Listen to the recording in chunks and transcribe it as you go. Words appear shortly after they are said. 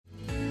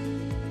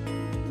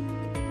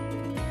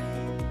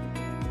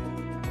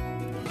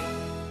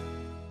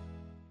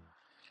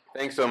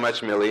Thanks so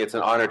much, Millie. It's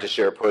an honor to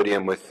share a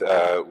podium with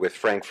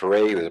Frank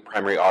Ferre, who's a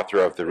primary author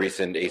of the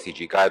recent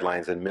ACG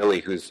guidelines, and Millie,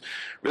 who's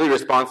really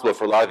responsible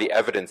for a lot of the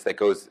evidence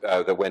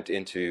that went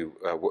into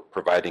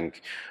providing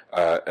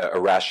a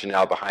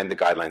rationale behind the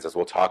guidelines, as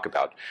we'll talk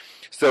about.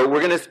 So we're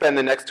going to spend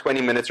the next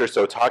 20 minutes or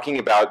so talking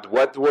about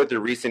what were the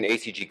recent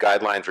ACG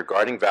guidelines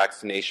regarding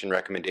vaccination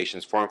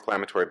recommendations for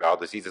inflammatory bowel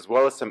disease, as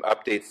well as some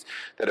updates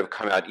that have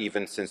come out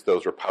even since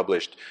those were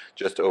published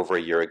just over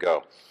a year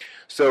ago.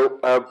 So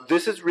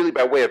this is really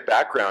by way of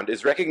background,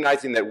 is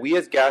recognizing that we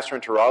as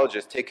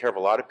gastroenterologists take care of a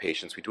lot of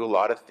patients. We do a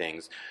lot of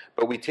things,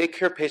 but we take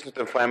care of patients with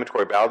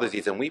inflammatory bowel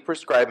disease, and we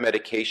prescribe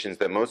medications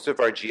that most of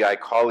our GI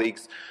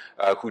colleagues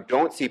who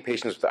don't see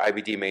patients with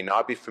IBD may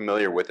not be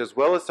familiar with, as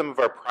well as some of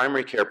our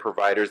primary care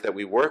providers that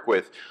we work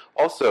with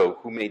also,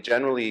 who may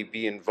generally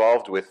be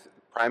involved with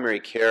primary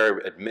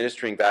care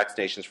administering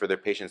vaccinations for their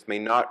patients, may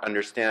not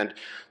understand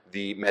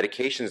the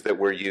medications that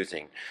we're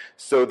using.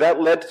 So that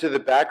led to the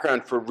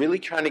background for really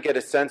trying to get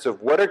a sense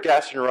of what are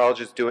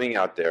gastroenterologists doing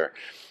out there.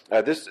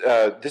 This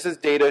is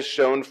data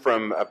shown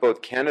from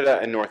both Canada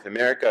and North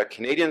America, a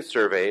Canadian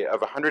survey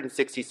of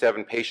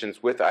 167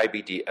 patients with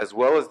IBD, as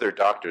well as their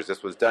doctors.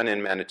 This was done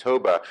in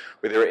Manitoba,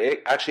 where they were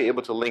actually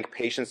able to link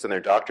patients and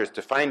their doctors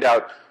to find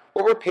out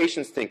what were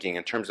patients thinking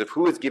in terms of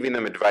who was giving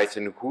them advice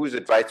and whose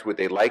advice would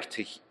they like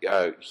to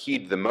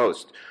heed the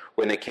most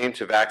when it came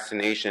to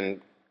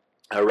vaccination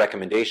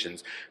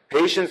recommendations.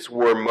 Patients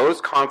were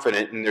most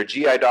confident in their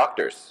GI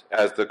doctors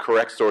as the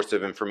correct source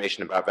of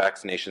information about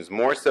vaccinations,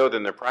 more so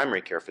than their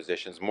primary care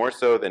physicians, more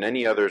so than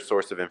any other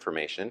source of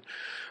information.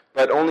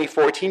 But only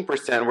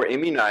 14% were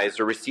immunized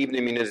or received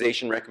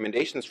immunization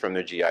recommendations from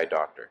their GI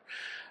doctor.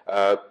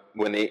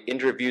 When they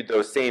interviewed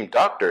those same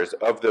doctors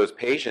of those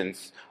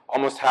patients,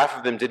 almost half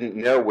of them didn't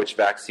know which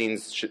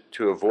vaccines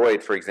to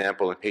avoid, for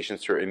example, in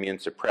patients who are immune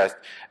suppressed,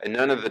 and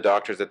none of the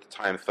doctors at the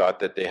time thought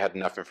that they had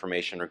enough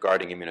information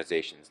regarding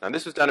immunizations. Now,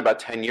 this was done about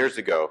 10 years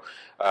ago.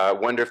 I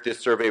wonder if this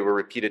survey were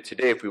repeated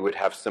today, if we would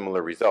have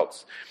similar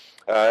results.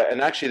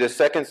 And actually, the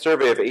second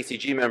survey of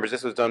ACG members,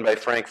 this was done by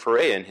Frank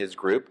Ferre and his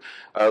group,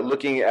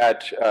 looking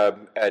at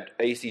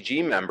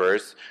ACG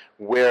members,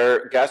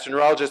 where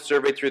gastroenterologists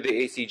surveyed through the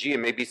ACG,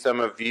 and maybe some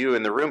of you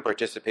in the room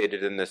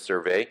participated in this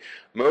survey.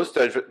 Most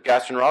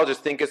gastroenterologists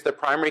think it's the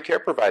primary care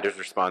provider's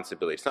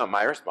responsibility. It's not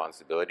my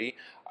responsibility.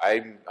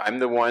 I'm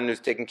the one who's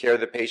taking care of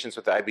the patients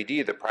with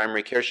IBD. The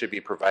primary care should be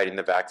providing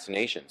the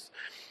vaccinations.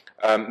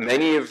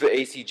 Many of the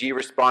ACG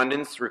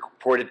respondents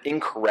reported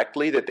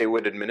incorrectly that they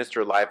would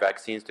administer live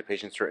vaccines to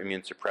patients who are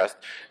immune suppressed,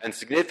 and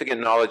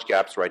significant knowledge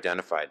gaps were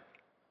identified.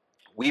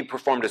 We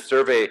performed a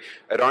survey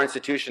at our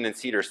institution in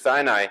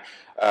Cedars-Sinai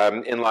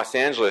in Los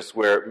Angeles,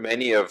 where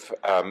many of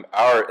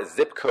our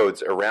zip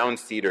codes around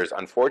Cedars,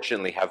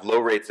 unfortunately, have low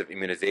rates of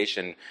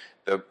immunization.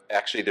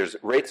 There's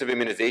rates of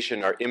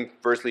immunization are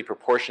inversely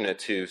proportionate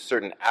to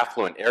certain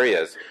affluent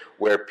areas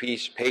where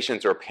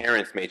patients or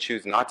parents may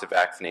choose not to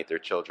vaccinate their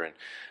children.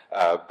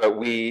 But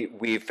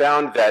we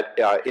found that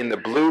in the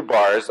blue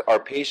bars are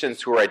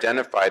patients who are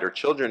identified, or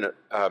children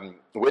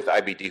with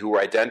IBD who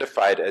are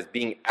identified as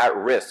being at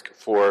risk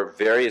for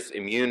various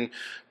immune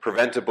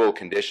preventable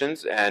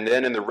conditions, and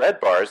then in the red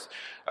bars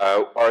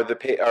are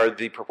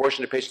the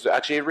proportion of patients who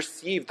actually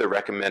received the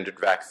recommended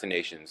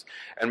vaccinations.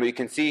 And what you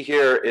can see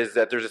here is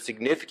that there's a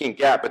significant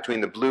gap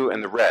between the blue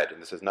and the red,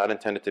 and this is not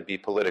intended to be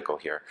political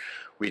here.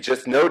 We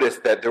just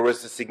noticed that there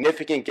was a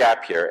significant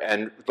gap here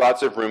and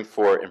lots of room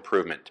for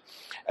improvement.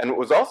 And what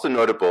was also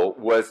notable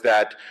was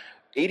that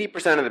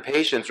 80% of the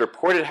patients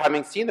reported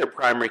having seen their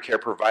primary care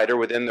provider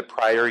within the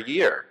prior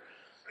year.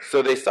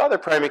 So they saw their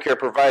primary care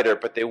provider,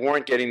 but they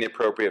weren't getting the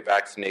appropriate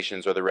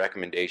vaccinations or the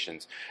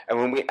recommendations. And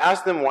when we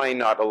asked them why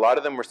not, a lot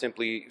of them were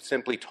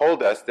simply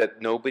told us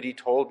that nobody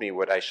told me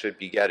what I should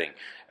be getting.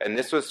 And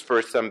this was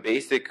for some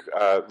basic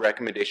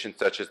recommendations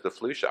such as the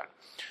flu shot.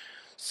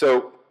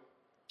 So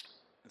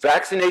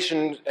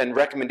vaccination and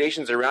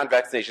recommendations around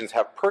vaccinations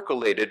have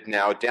percolated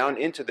now down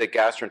into the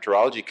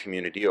gastroenterology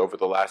community over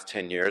the last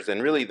 10 years,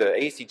 and really the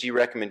ACG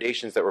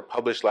recommendations that were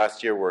published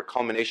last year were a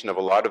culmination of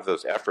a lot of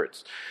those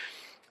efforts.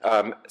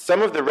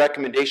 Some of the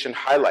recommendation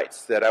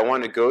highlights that I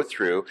want to go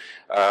through,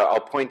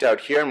 I'll point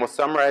out here, and we'll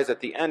summarize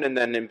at the end, and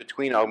then in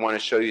between I want to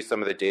show you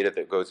some of the data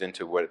that goes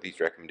into what these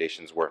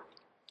recommendations were.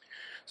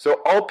 So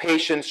all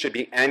patients should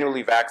be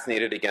annually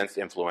vaccinated against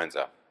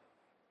influenza.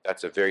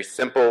 That's a very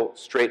simple,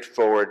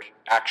 straightforward,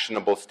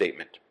 actionable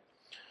statement.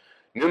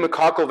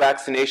 Pneumococcal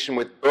vaccination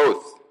with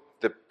both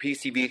the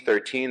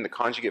PCV13, the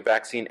conjugate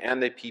vaccine,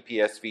 and the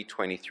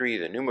PPSV23,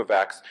 the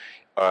Pneumovax,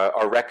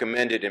 are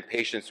recommended in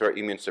patients who are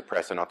immune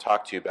suppressed, and I'll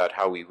talk to you about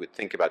how we would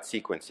think about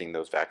sequencing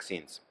those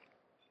vaccines.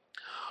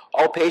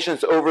 All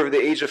patients over the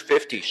age of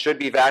 50 should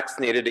be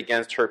vaccinated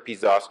against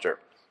herpes zoster.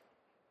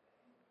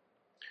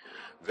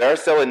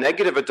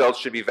 Varicella-negative adults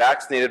should be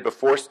vaccinated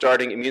before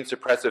starting immune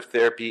suppressive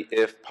therapy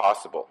if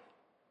possible.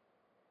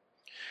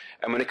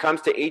 And when it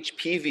comes to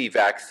HPV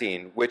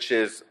vaccine, which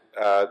is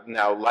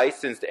now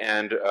licensed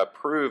and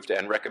approved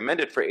and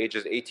recommended for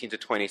ages 18 to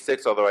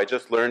 26, although I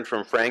just learned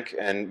from Frank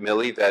and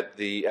Millie that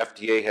the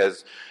FDA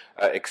has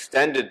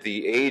extended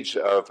the age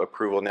of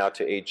approval now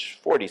to age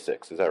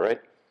 46. Is that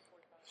right?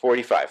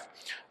 45,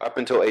 up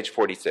until age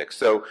 46.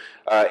 So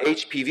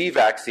HPV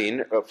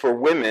vaccine for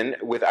women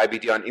with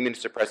IBD on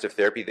immunosuppressive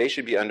therapy, they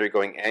should be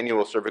undergoing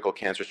annual cervical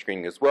cancer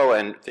screening as well,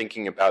 and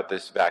thinking about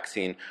this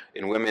vaccine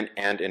in women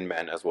and in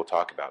men, as we'll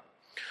talk about.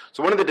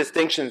 So one of the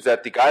distinctions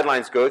that the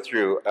guidelines go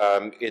through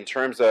in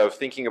terms of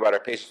thinking about our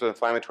patients with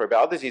inflammatory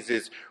bowel disease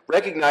is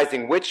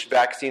recognizing which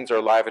vaccines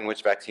are live and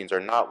which vaccines are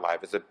not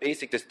live is a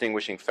basic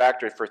distinguishing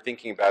factor for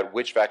thinking about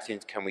which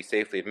vaccines can we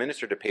safely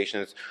administer to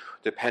patients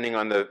depending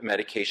on the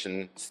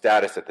medication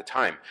status at the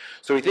time.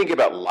 So we think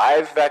about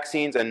live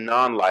vaccines and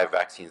non-live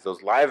vaccines.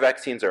 Those live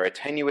vaccines are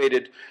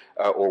attenuated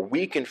or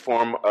weakened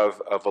form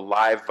of a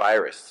live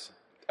virus.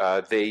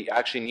 They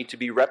actually need to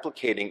be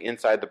replicating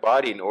inside the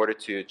body in order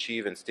to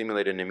achieve and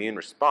stimulate an immune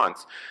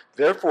response.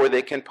 Therefore,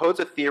 they can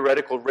pose a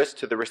theoretical risk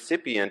to the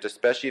recipient,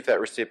 especially if that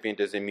recipient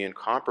is immune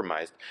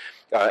compromised.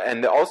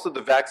 And also the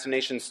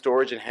vaccination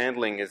storage and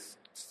handling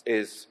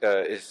is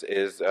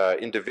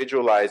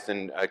individualized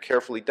and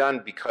carefully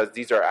done because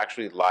these are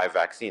actually live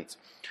vaccines.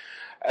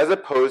 As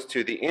opposed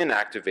to the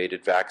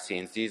inactivated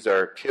vaccines, these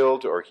are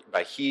killed or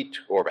by heat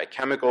or by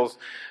chemicals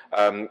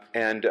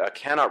and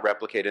cannot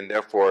replicate and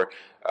therefore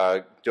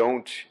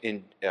don't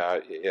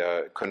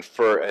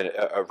confer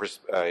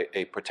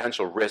a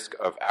potential risk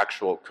of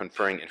actual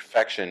conferring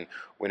infection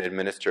when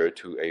administered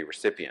to a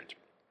recipient.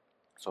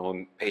 So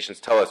when patients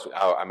tell us,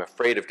 oh, I'm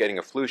afraid of getting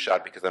a flu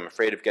shot because I'm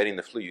afraid of getting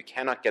the flu, you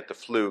cannot get the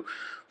flu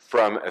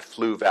from a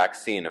flu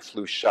vaccine, a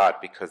flu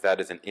shot, because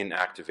that is an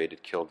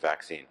inactivated, killed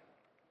vaccine.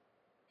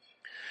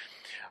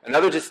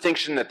 Another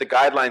distinction that the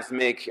guidelines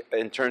make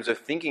in terms of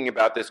thinking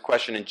about this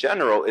question in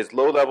general is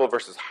low level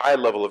versus high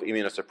level of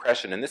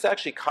immunosuppression. And this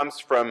actually comes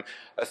from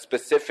a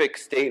specific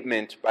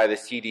statement by the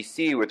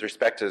CDC with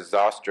respect to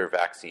zoster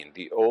vaccine,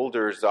 the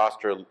older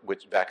zoster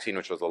vaccine,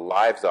 which was a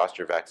live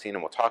zoster vaccine,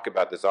 and we'll talk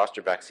about the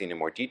zoster vaccine in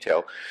more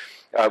detail.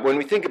 When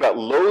we think about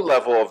low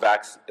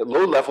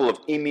level of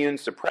immune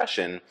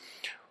suppression,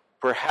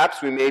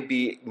 perhaps we may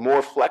be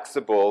more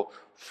flexible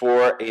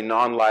for a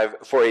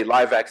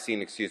live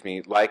vaccine,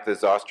 like the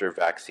zoster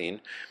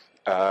vaccine,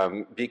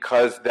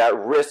 because that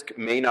risk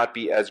may not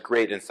be as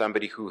great in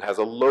somebody who has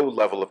a low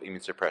level of immune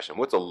suppression.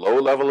 What's a low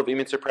level of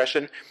immune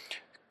suppression?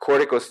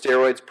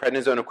 Corticosteroids,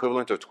 prednisone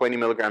equivalent of 20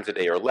 milligrams a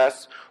day or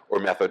less, or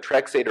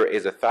methotrexate or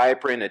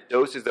azathioprine at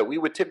doses that we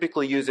would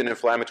typically use in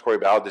inflammatory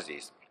bowel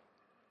disease.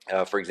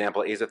 For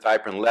example,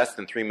 azathioprine less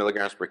than 3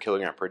 milligrams per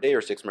kilogram per day,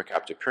 or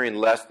 6-mercaptopurine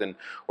less than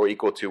or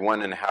equal to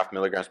 1.5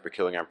 milligrams per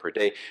kilogram per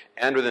day,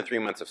 and within 3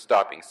 months of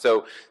stopping.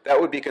 So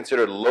that would be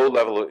considered low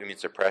level of immune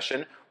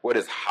suppression. What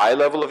is high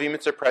level of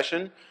immune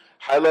suppression?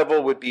 High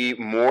level would be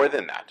more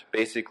than that,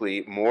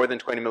 basically more than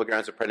 20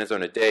 milligrams of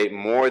prednisone a day,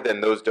 more than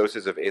those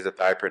doses of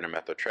azathioprine or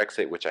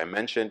methotrexate, which I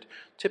mentioned,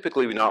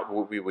 typically not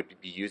what we would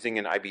be using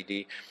in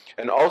IBD,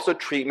 and also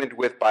treatment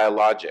with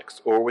biologics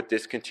or with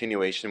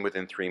discontinuation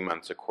within 3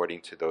 months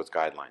according to those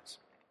guidelines.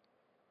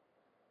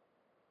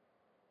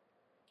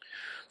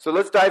 So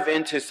let's dive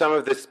into some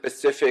of the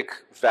specific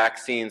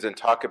vaccines and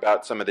talk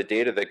about some of the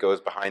data that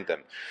goes behind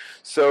them.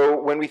 So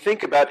when we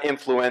think about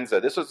influenza,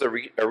 this was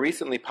a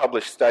recently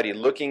published study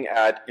looking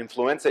at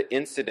influenza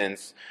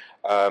incidence,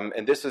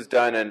 and this was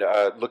done and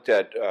looked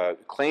at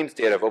claims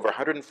data of over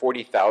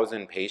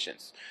 140,000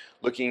 patients,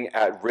 looking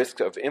at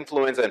risk of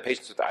influenza in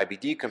patients with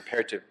IBD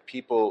compared to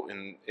people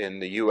in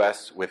the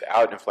U.S.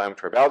 without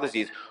inflammatory bowel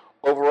disease,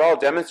 overall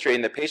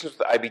demonstrating that patients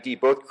with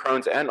IBD, both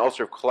Crohn's and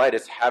ulcerative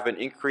colitis, have an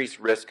increased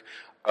risk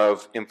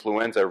of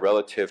influenza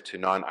relative to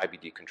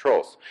non-IBD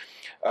controls.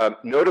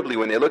 Notably,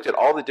 when they looked at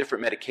all the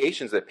different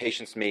medications that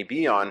patients may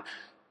be on,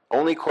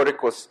 only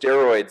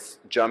corticosteroids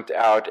jumped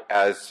out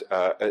as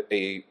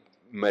a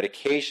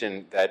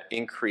medication that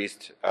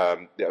increased,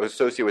 that was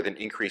associated with an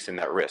increase in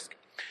that risk.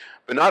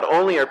 But not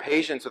only are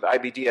patients with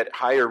IBD at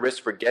higher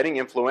risk for getting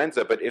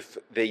influenza, but if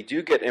they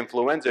do get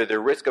influenza,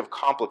 their risk of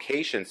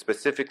complications,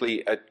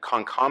 specifically a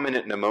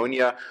concomitant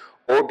pneumonia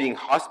or being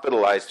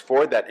hospitalized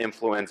for that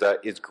influenza,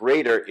 is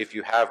greater if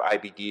you have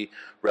IBD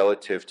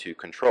relative to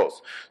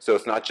controls. So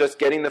it's not just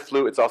getting the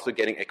flu, it's also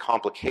getting a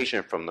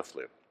complication from the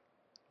flu.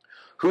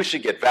 Who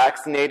should get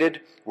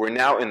vaccinated? We're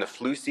now in the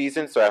flu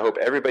season, so I hope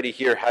everybody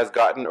here has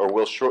gotten or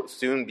will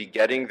soon be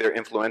getting their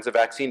influenza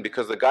vaccine,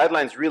 because the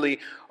guidelines really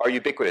are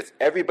ubiquitous.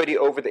 Everybody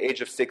over the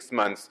age of 6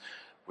 months,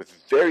 with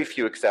very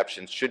few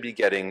exceptions, should be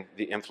getting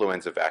the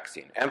influenza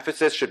vaccine.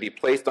 Emphasis should be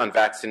placed on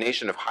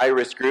vaccination of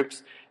high-risk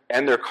groups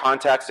and their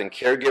contacts and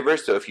caregivers.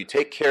 So if you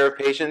take care of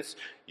patients,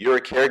 you're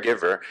a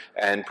caregiver,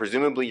 and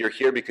presumably you're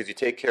here because you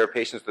take care of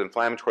patients with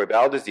inflammatory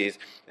bowel disease.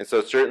 And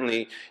so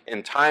certainly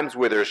in times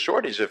where there's a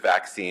shortage of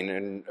vaccine,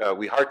 and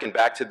we hearken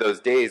back to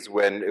those days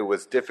when it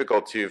was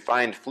difficult to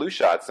find flu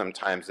shots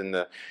sometimes,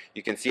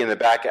 you can see in the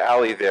back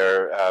alley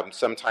there,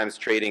 sometimes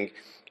trading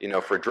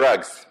for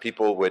drugs.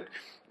 People would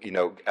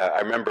I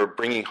remember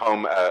bringing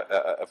home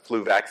a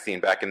flu vaccine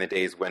back in the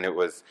days when it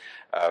was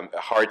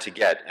hard to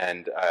get,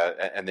 and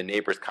the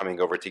neighbors coming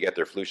over to get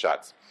their flu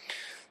shots.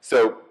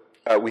 So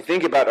we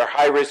think about our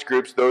high-risk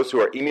groups, those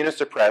who are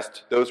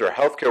immunosuppressed, those who are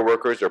healthcare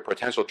workers or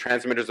potential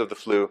transmitters of the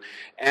flu,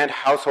 and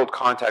household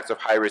contacts of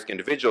high-risk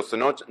individuals. So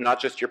not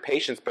just your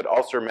patients, but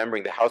also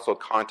remembering the household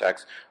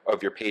contacts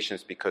of your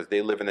patients because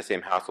they live in the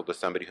same household as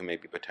somebody who may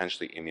be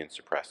potentially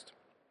immune-suppressed.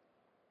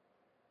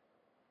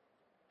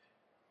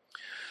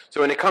 So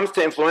when it comes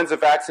to influenza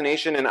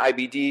vaccination and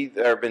IBD,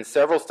 there have been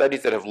several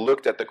studies that have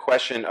looked at the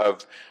question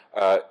of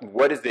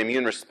what is the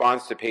immune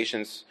response to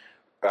patients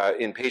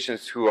in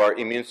patients who are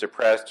immune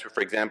suppressed,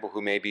 for example,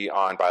 who may be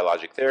on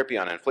biologic therapy,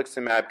 on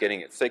infliximab, getting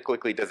it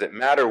cyclically. Does it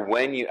matter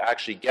when you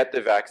actually get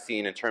the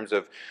vaccine in terms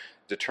of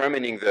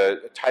determining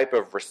the type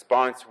of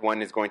response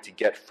one is going to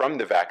get from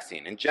the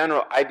vaccine? In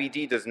general,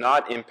 IBD does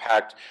not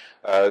impact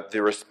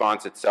the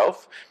response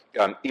itself.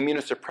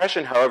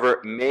 Immunosuppression,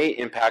 however, may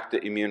impact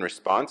the immune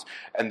response,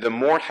 and the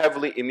more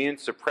heavily immune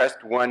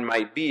suppressed one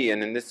might be,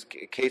 and in this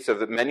case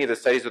of many of the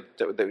studies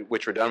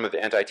which were done with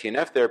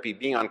anti-TNF therapy,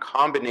 being on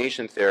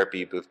combination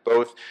therapy with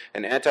both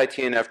an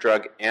anti-TNF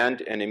drug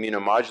and an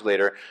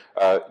immunomodulator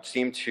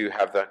seem to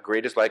have the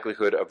greatest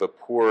likelihood of a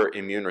poor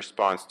immune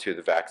response to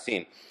the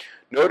vaccine.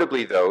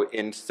 Notably, though,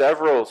 in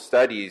several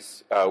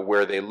studies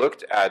where they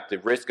looked at the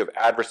risk of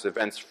adverse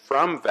events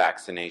from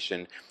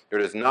vaccination, there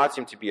does not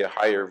seem to be a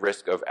higher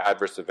risk of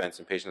adverse events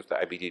in patients with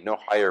IBD, no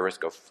higher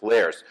risk of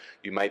flares.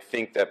 You might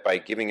think that by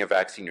giving a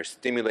vaccine, you're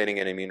stimulating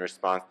an immune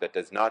response. That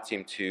does not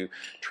seem to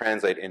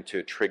translate into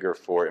a trigger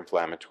for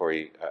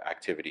inflammatory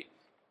activity.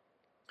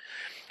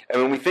 And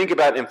when we think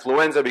about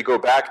influenza, we go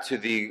back to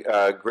the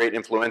great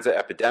influenza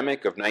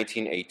epidemic of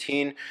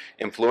 1918.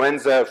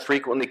 Influenza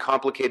frequently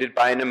complicated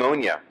by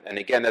pneumonia. And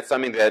again, that's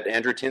something that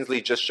Andrew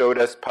Tinsley just showed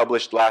us,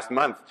 published last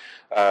month,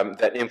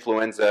 that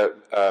influenza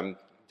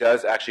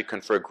does actually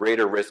confer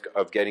greater risk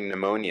of getting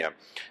pneumonia.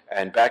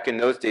 And back in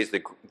those days,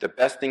 the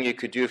best thing you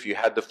could do if you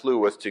had the flu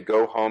was to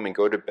go home and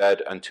go to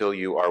bed until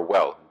you are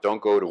well.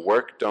 Don't go to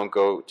work, don't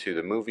go to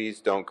the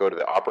movies, don't go to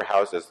the opera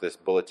house, as this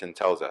bulletin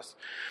tells us.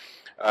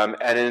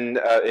 And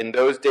in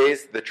those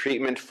days, the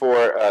treatment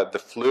for the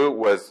flu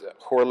was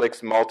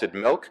Horlick's malted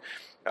milk.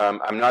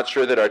 I'm not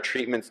sure that our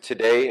treatments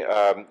today,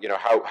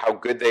 how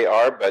good they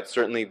are, but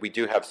certainly we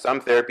do have some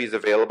therapies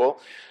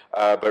available.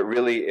 But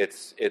really,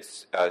 it's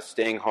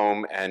staying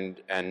home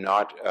and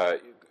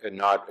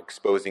not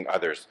exposing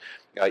others.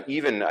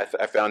 Even I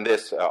found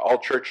this: all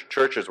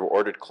churches were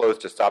ordered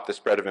closed to stop the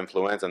spread of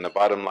influenza. And the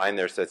bottom line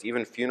there says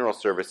even funeral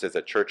services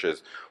at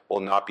churches will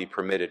not be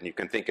permitted. And you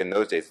can think in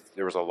those days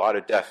there was a lot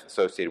of death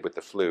associated with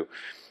the flu.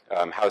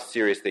 How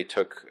serious they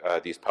took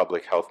these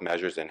public health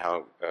measures, and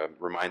how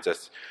reminds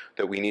us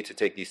that we need to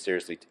take these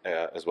seriously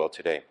as well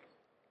today.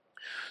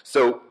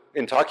 So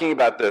in talking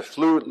about the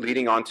flu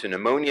leading on to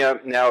pneumonia,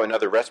 now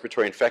another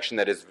respiratory infection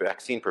that is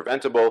vaccine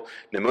preventable,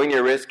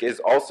 pneumonia risk is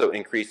also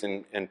increased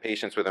in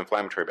patients with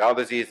inflammatory bowel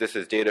disease. This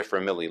is data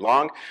from Millie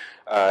Long,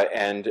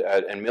 and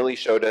Millie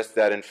showed us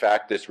that in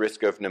fact this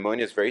risk of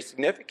pneumonia is very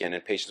significant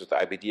in patients with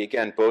IBD,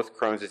 again, both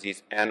Crohn's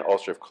disease and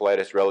ulcerative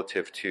colitis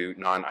relative to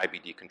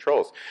non-IBD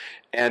controls.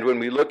 And when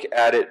we look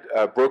at it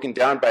broken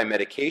down by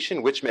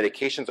medication, which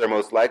medications are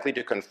most likely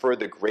to confer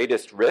the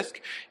greatest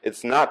risk,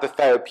 it's not the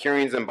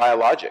thiopurines and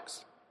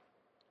biologics.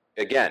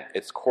 Again,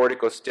 it's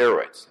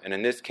corticosteroids, and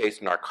in this case,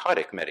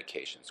 narcotic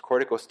medications.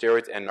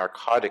 Corticosteroids and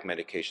narcotic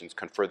medications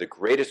confer the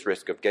greatest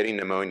risk of getting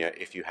pneumonia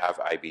if you have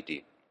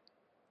IBD.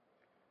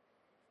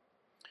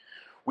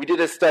 We did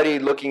a study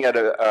looking at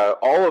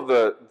all of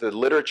the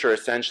literature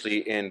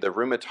essentially in the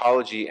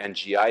rheumatology and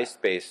GI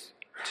space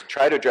to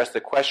try to address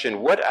the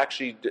question, what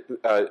actually,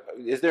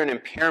 is there an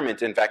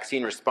impairment in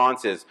vaccine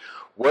responses?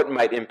 What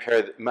might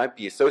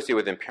be associated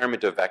with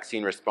impairment of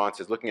vaccine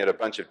responses? Looking at a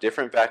bunch of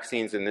different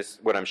vaccines, and this,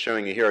 what I'm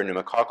showing you here are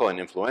pneumococcal and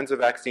influenza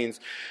vaccines.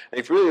 And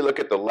if you really look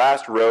at the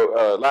last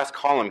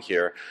column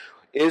here,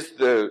 is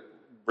the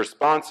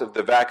response of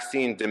the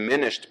vaccine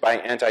diminished by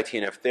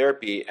anti-TNF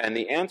therapy? And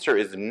the answer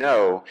is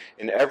no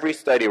in every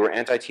study where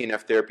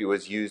anti-TNF therapy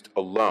was used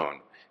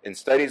alone. In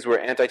studies where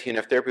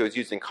anti-TNF therapy was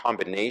used in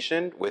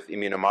combination with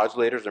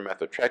immunomodulators or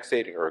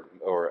methotrexate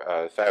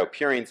or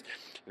thiopurines,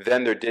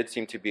 then there did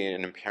seem to be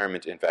an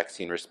impairment in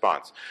vaccine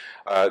response.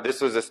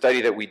 This was a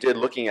study that we did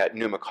looking at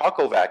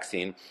pneumococcal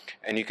vaccine,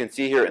 and you can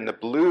see here in the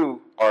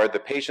blue are the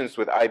patients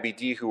with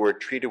IBD who were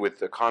treated with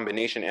the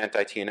combination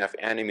anti-TNF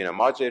and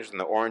immunomodulators, and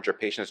the orange are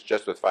patients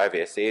just with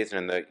 5-ASAs,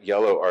 and in the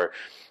yellow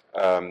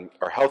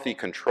are healthy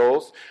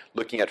controls,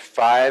 looking at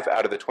 5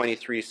 out of the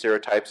 23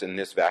 serotypes in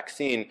this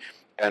vaccine,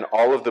 and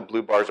all of the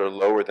blue bars are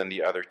lower than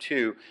the other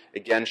two,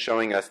 again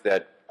showing us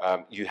that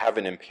you have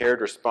an impaired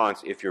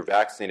response if you're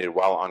vaccinated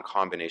while on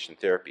combination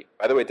therapy.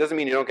 By the way, it doesn't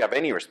mean you don't have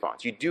any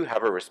response. You do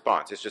have a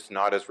response. It's just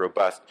not as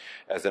robust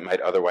as it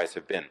might otherwise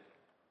have been.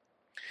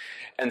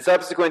 And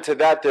subsequent to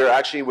that, there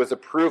actually was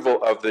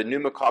approval of the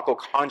pneumococcal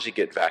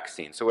conjugate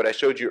vaccine. So what I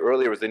showed you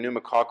earlier was the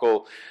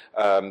pneumococcal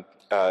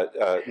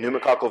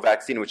pneumococcal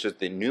vaccine, which is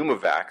the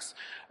Pneumovax.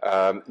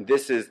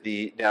 This is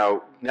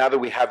now that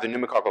we have the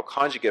pneumococcal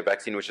conjugate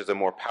vaccine, which is a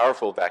more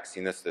powerful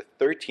vaccine, that's the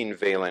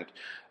 13-valent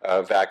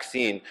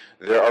vaccine,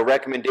 there are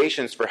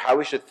recommendations for how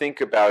we should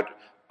think about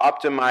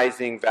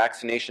optimizing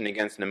vaccination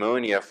against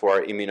pneumonia for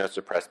our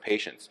immunosuppressed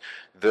patients.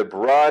 The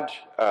broad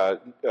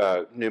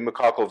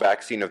pneumococcal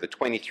vaccine of the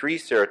 23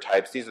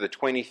 serotypes, these are the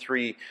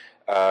 23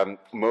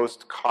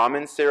 most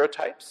common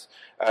serotypes,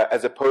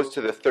 as opposed to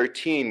the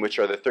 13, which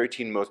are the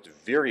 13 most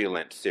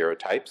virulent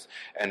serotypes.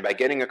 And by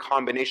getting a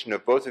combination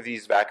of both of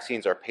these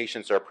vaccines, our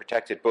patients are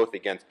protected both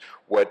against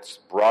what's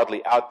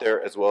broadly out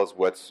there as well as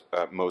what's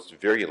most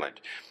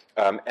virulent.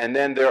 And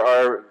then there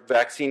are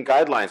vaccine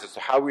guidelines as to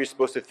how we're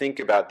supposed to think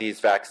about these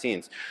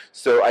vaccines.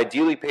 So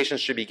ideally,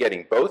 patients should be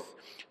getting both.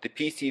 The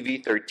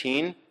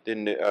PCV13,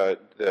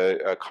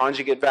 the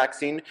conjugate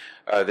vaccine,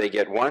 they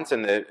get once,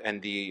 and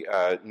the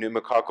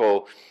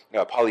pneumococcal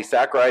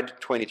polysaccharide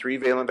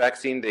 23-valent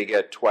vaccine, they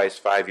get twice,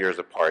 5 years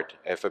apart.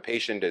 If a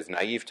patient is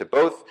naive to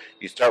both,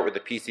 you start with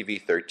the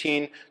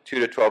PCV13, 2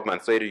 to 12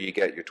 months later you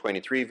get your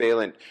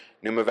 23-valent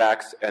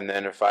Pneumovax, and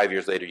then 5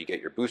 years later you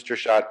get your booster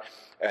shot.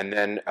 And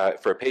then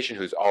for a patient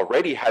who's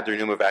already had their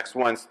Pneumovax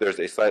once, there's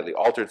a slightly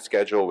altered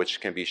schedule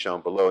which can be shown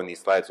below, and these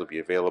slides will be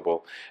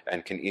available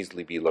and can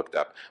easily be looked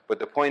up. But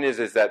the point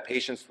is that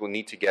patients will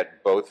need to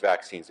get both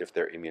vaccines if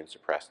they're immune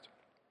suppressed.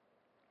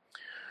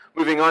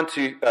 Moving on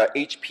to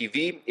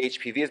HPV.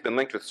 HPV has been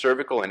linked with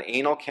cervical and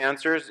anal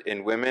cancers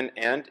in women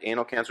and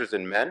anal cancers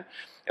in men.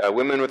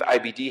 Women with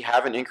IBD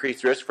have an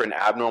increased risk for an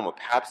abnormal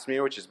pap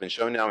smear, which has been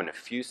shown now in a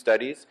few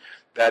studies.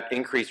 That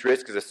increased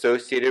risk is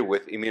associated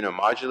with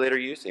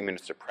immunomodulator use,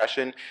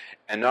 immunosuppression,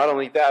 and not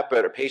only that,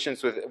 but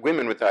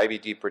women with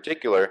IBD in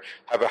particular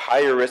have a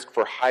higher risk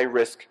for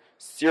high-risk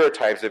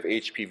serotypes of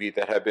HPV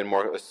that have been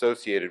more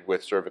associated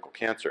with cervical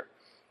cancer.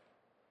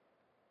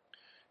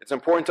 It's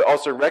important to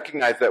also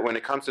recognize that when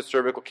it comes to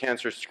cervical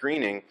cancer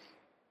screening,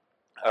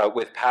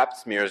 with pap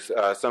smears,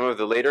 some of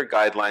the later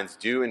guidelines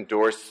do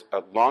endorse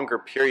longer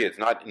periods,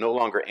 no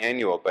longer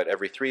annual, but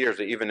every 3 years,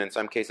 or even in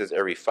some cases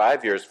every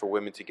 5 years for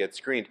women to get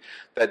screened.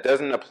 That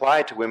doesn't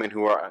apply to women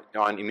who are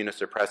on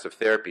immunosuppressive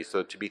therapy.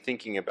 So to be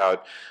thinking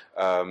about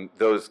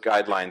those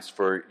guidelines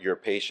for your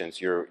patients,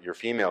 your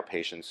female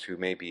patients who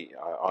may be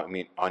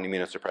on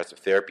immunosuppressive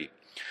therapy.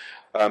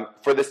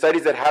 For the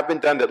studies that have been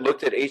done that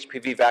looked at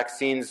HPV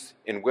vaccines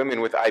in women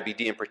with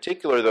IBD in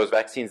particular, those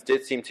vaccines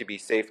did seem to be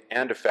safe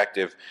and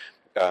effective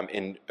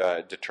in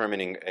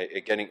obtaining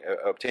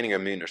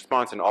an immune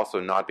response and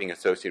also not being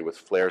associated with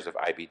flares of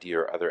IBD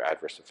or other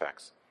adverse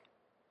effects.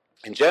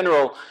 In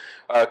general,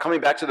 coming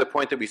back to the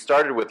point that we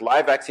started with,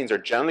 live vaccines are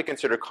generally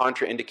considered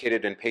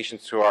contraindicated in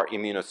patients who are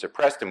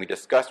immunosuppressed, and we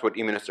discussed what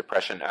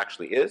immunosuppression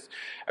actually is,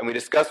 and we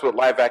discussed what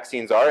live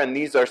vaccines are, and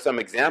these are some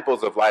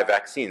examples of live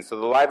vaccines. So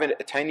the live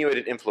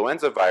attenuated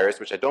influenza virus,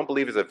 which I don't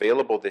believe is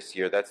available this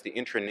year, that's the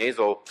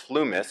intranasal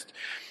flu mist.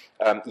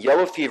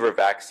 Yellow fever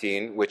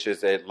vaccine, which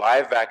is a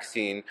live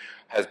vaccine,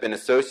 has been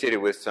associated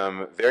with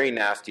some very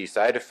nasty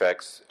side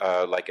effects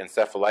like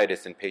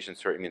encephalitis in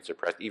patients who are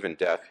immunosuppressed, even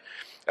death.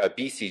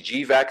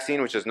 BCG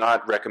vaccine, which is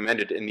not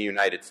recommended in the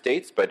United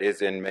States but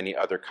is in many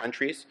other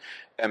countries.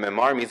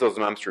 MMR, measles,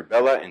 mumps,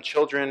 rubella in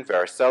children,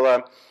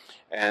 varicella,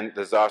 and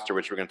the zoster,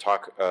 which we're going to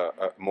talk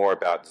more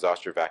about, the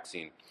zoster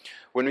vaccine.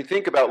 When we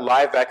think about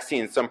live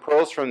vaccines, some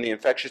pearls from the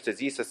Infectious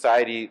Disease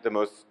Society, the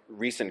most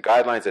recent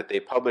guidelines that they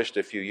published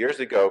a few years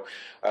ago,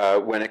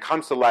 when it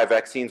comes to live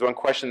vaccines, one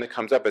question that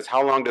comes up is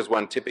how long does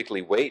one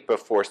typically wait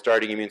before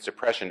starting immune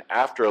suppression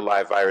after a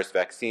live virus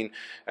vaccine?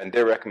 And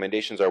their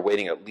recommendations are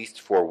waiting at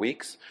least 4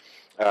 weeks.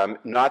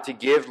 Not to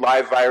give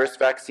live virus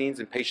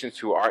vaccines in patients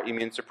who are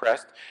immune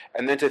suppressed,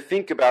 and then to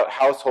think about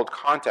household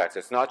contacts.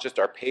 It's not just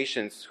our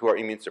patients who are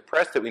immune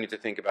suppressed that we need to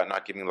think about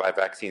not giving live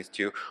vaccines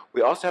to.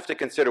 We also have to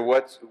consider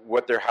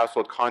what their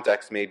household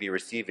contacts may be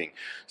receiving.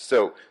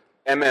 So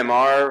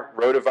MMR,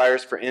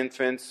 rotavirus for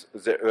infants,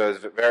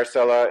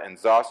 varicella and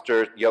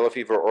zoster, yellow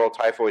fever, oral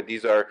typhoid,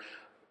 these are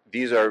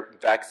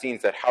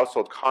vaccines that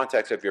household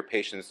contacts of your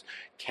patients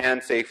can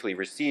safely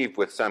receive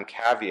with some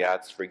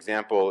caveats. For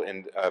example,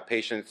 in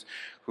patients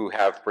who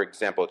have, for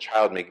example, a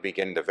child may be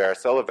getting the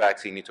varicella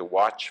vaccine, need to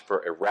watch for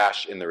a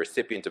rash in the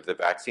recipient of the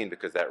vaccine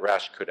because that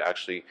rash could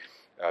actually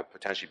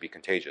potentially be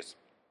contagious.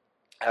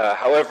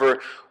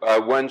 However,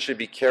 one should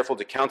be careful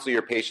to counsel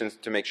your patients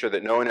to make sure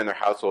that no one in their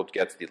household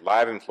gets the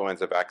live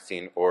influenza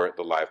vaccine or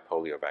the live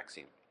polio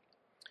vaccine.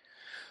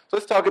 So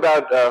let's talk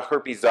about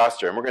herpes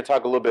zoster, and we're going to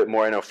talk a little bit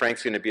more. I know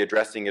Frank's going to be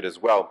addressing it as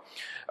well.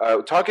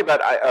 Talking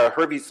about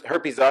herpes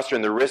zoster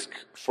and the risk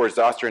for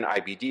zoster and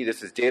IBD,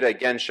 this is data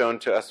again shown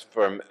to us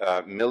from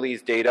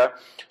Millie's data,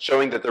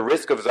 showing that the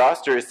risk of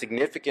zoster is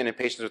significant in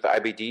patients with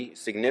IBD,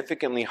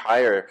 significantly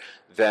higher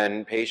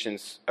than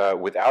patients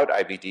without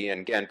IBD,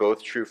 and again,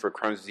 both true for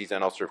Crohn's disease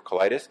and ulcerative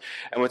colitis.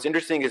 And what's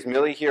interesting is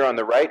Millie here on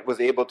the right was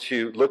able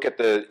to look at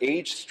the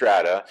age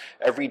strata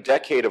every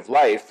decade of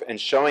life and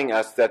showing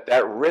us that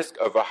that risk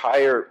of a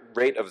higher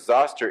rate of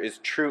zoster is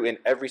true in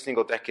every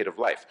single decade of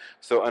life.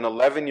 So an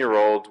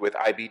 11-year-old with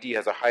IBD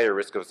has a higher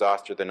risk of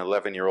zoster than an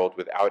 11-year-old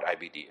without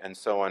IBD, and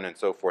so on and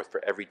so forth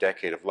for every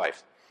decade of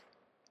life.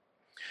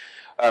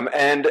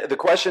 And the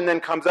question then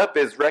comes up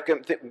is,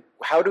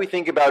 how do we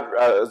think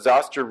about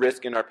zoster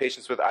risk in our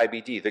patients with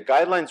IBD? The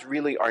guidelines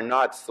really are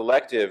not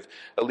selective,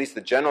 at least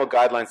the general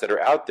guidelines that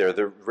are out there.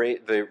 The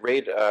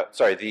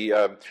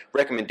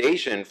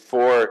recommendation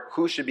for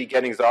who should be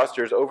getting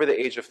zoster is over the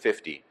age of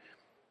 50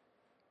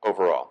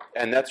 overall.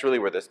 And that's really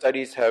where the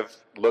studies have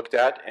looked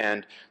at,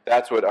 and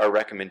that's what our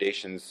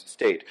recommendations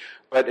state.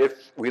 But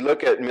if we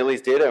look at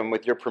Millie's data, and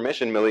with your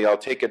permission, Millie, I'll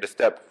take it a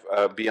step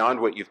beyond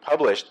what you've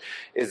published,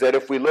 is that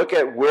if we look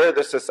at where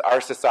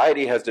our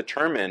society has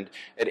determined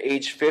at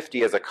age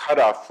 50 as a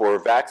cutoff for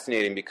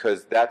vaccinating,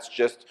 because that's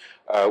just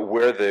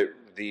where the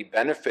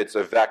benefits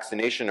of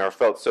vaccination are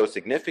felt so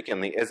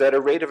significantly, is at a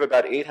rate of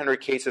about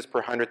 800 cases per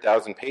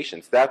 100,000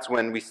 patients. That's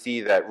when we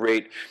see that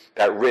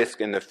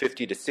risk in the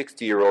 50 to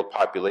 60-year-old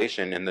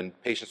population and the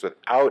patients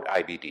without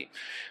IBD.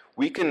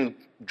 We can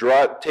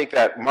walk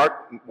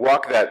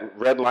that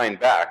red line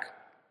back,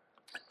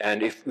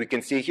 and if we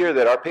can see here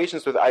that our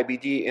patients with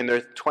IBD in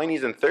their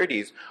 20s and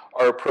 30s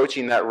are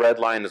approaching that red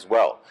line as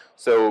well.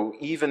 So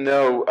even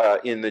though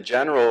in the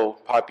general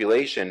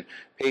population,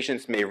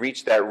 patients may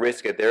reach that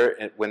risk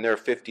when they're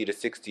 50 to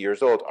 60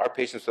 years old, our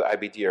patients with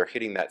IBD are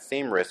hitting that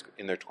same risk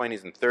in their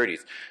 20s and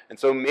 30s. And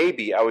so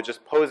maybe I would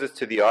just pose this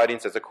to the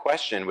audience as a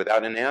question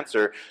without an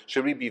answer: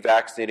 should we be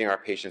vaccinating our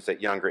patients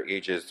at younger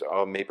ages,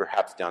 maybe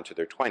perhaps down to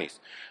their 20s,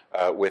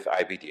 with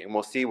IBD? And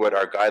we'll see what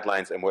our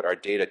guidelines and what our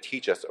data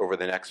teach us over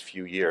the next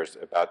few years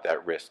about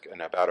that risk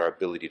and about our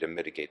ability to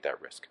mitigate that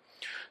risk.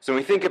 So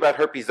when we think about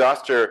herpes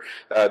zoster,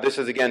 this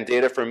is again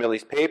data from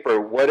Millie's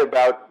paper. What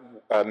about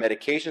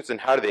medications and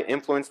how do they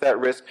influence that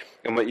risk?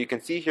 And what you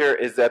can see here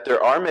is that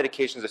there are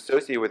medications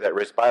associated with that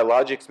risk.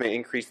 Biologics may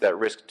increase that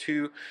risk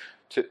two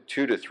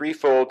to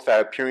threefold.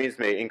 Thiopurines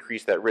may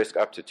increase that risk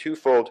up to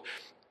twofold.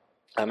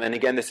 And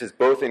again, this is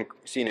both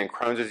seen in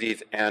Crohn's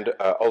disease and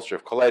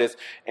ulcerative colitis.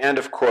 And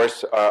of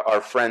course,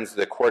 our friends,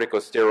 the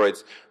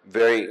corticosteroids,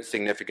 very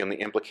significantly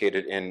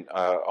implicated in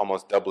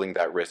almost doubling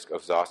that risk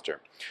of zoster.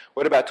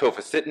 What about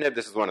tofacitinib?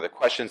 This is one of the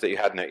questions that you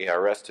had in the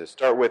ARS to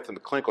start with. And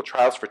the clinical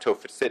trials for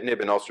tofacitinib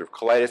and ulcerative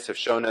colitis have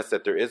shown us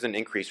that there is an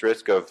increased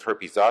risk of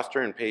herpes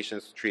zoster in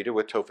patients treated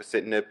with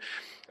tofacitinib.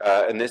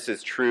 And this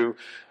is true.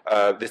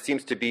 This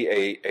seems to be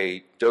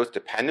a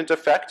dose-dependent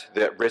effect.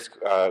 That risk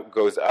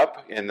goes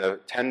up in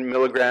the 10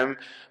 milligram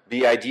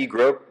BID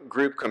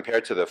group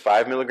compared to the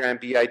 5 milligram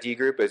BID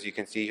group, as you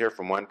can see here,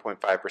 from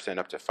 1.5%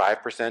 up to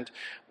 5%,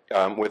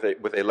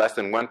 with a less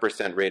than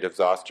 1% rate of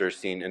zoster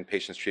seen in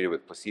patients treated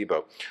with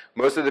placebo.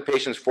 Most of the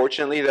patients,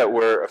 fortunately, that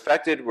were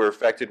affected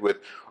with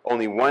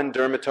only one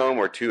dermatome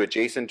or two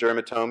adjacent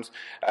dermatomes.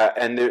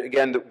 And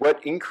again,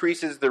 what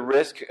increases the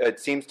risk, it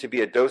seems to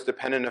be a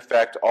dose-dependent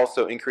effect,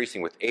 also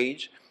increasing with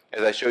age.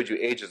 As I showed you,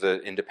 age is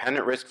an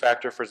independent risk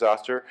factor for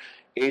zoster.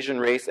 Asian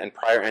race and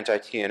prior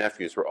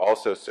anti-TNF use were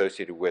also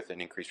associated with an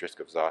increased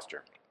risk of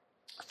zoster.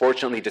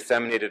 Fortunately,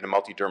 disseminated and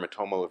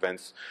multidermatomal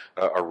events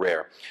are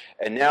rare.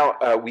 And now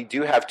we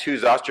do have two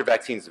zoster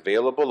vaccines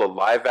available, a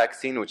live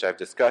vaccine, which I've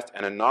discussed,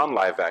 and a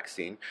non-live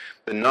vaccine.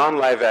 The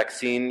non-live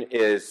vaccine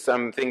is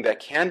something that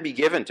can be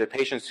given to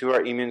patients who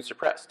are immune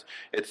suppressed.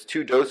 It's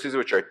two doses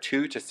which are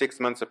 2 to 6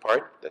 months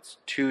apart. That's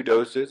two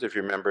doses, if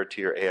you remember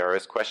to your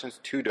ARS questions,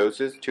 two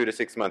doses, 2 to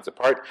 6 months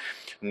apart.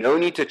 No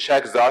need to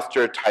check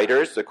zoster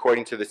titers,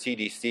 according to the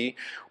CDC.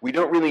 We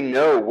don't really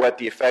know what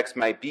the effects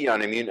might be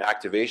on immune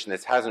activation.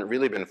 This hasn't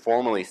really been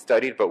formally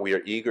studied, but we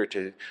are eager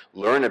to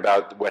learn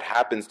about what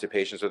happens to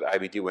patients with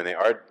IBD when they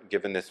are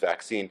given this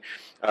vaccine.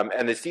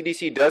 And the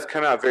CDC does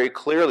come out very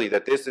clearly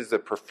that this is a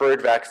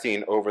preferred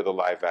vaccine over the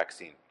live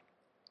vaccine.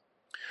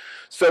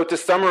 So to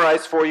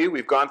summarize for you,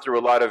 we've gone through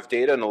a lot of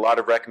data and a lot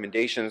of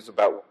recommendations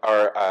about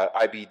our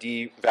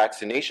IBD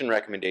vaccination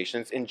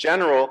recommendations. In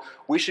general,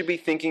 we should be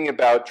thinking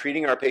about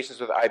treating our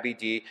patients with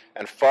IBD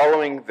and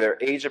following their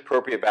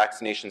age-appropriate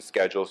vaccination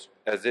schedules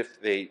as if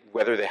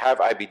whether they have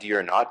IBD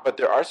or not. But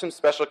there are some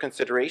special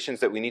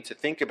considerations that we need to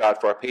think about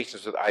for our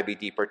patients with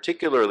IBD,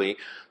 particularly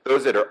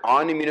those that are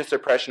on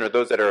immunosuppression or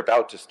those that are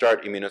about to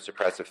start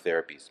immunosuppressive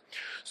therapies.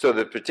 So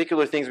the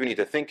particular things we need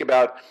to think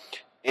about: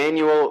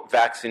 annual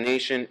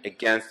vaccination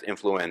against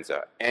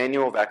influenza.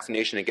 Annual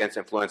vaccination against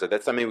influenza.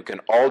 That's something we can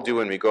all do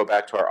when we go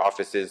back to our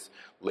offices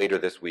later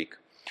this week.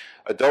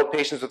 Adult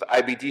patients with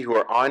IBD who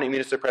are on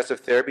immunosuppressive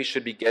therapy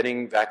should be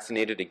getting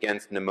vaccinated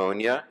against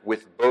pneumonia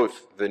with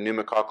both the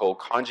pneumococcal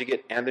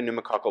conjugate and the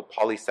pneumococcal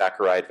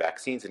polysaccharide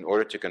vaccines in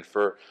order to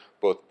confer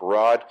both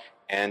broad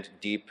and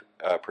deep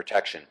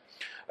protection.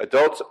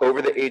 Adults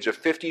over the age of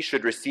 50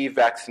 should receive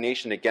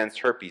vaccination against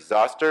herpes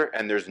zoster,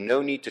 and there's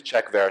no need to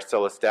check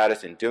varicella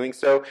status in doing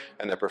so,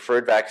 and the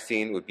preferred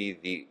vaccine would be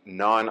the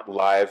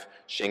non-live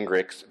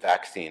Shingrix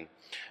vaccine.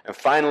 And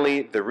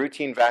finally, the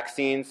routine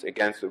vaccines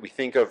against what we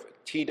think of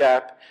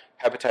Tdap,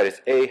 hepatitis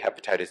A,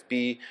 hepatitis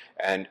B,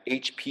 and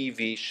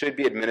HPV should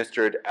be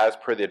administered as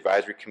per the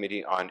Advisory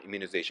Committee on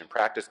Immunization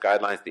Practice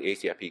Guidelines, the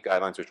ACIP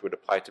guidelines, which would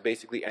apply to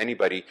basically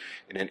anybody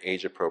in an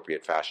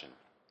age-appropriate fashion.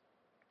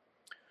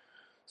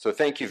 So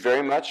thank you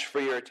very much for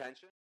your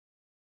attention.